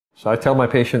So I tell my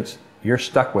patients, you're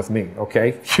stuck with me,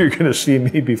 okay? You're going to see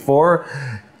me before,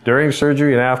 during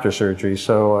surgery, and after surgery.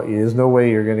 So there's no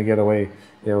way you're going to get away,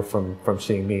 from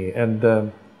seeing me.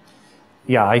 And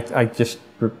yeah, I just,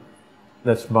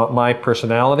 that's my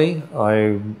personality.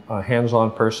 I'm a hands-on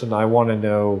person. I want to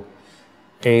know,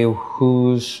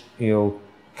 who's,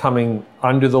 coming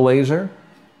under the laser.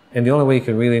 And the only way you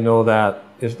can really know that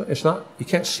is, you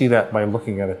can't see that by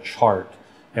looking at a chart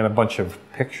and a bunch of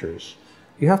pictures.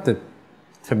 You have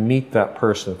to meet that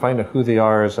person, find out who they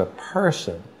are as a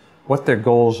person, what their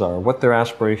goals are, what their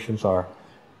aspirations are,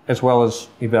 as well as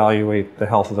evaluate the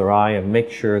health of their eye and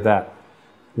make sure that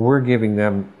we're giving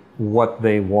them what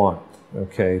they want.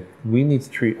 Okay, we need to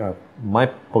treat. My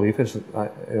belief is,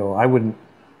 I wouldn't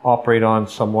operate on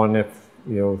someone if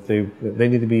they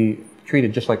need to be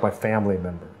treated just like my family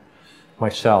member,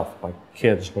 myself, my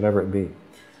kids, whatever it be.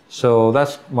 So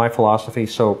that's my philosophy.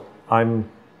 So I'm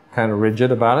kind of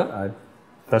rigid about it.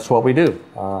 That's what we do.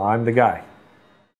 I'm the guy.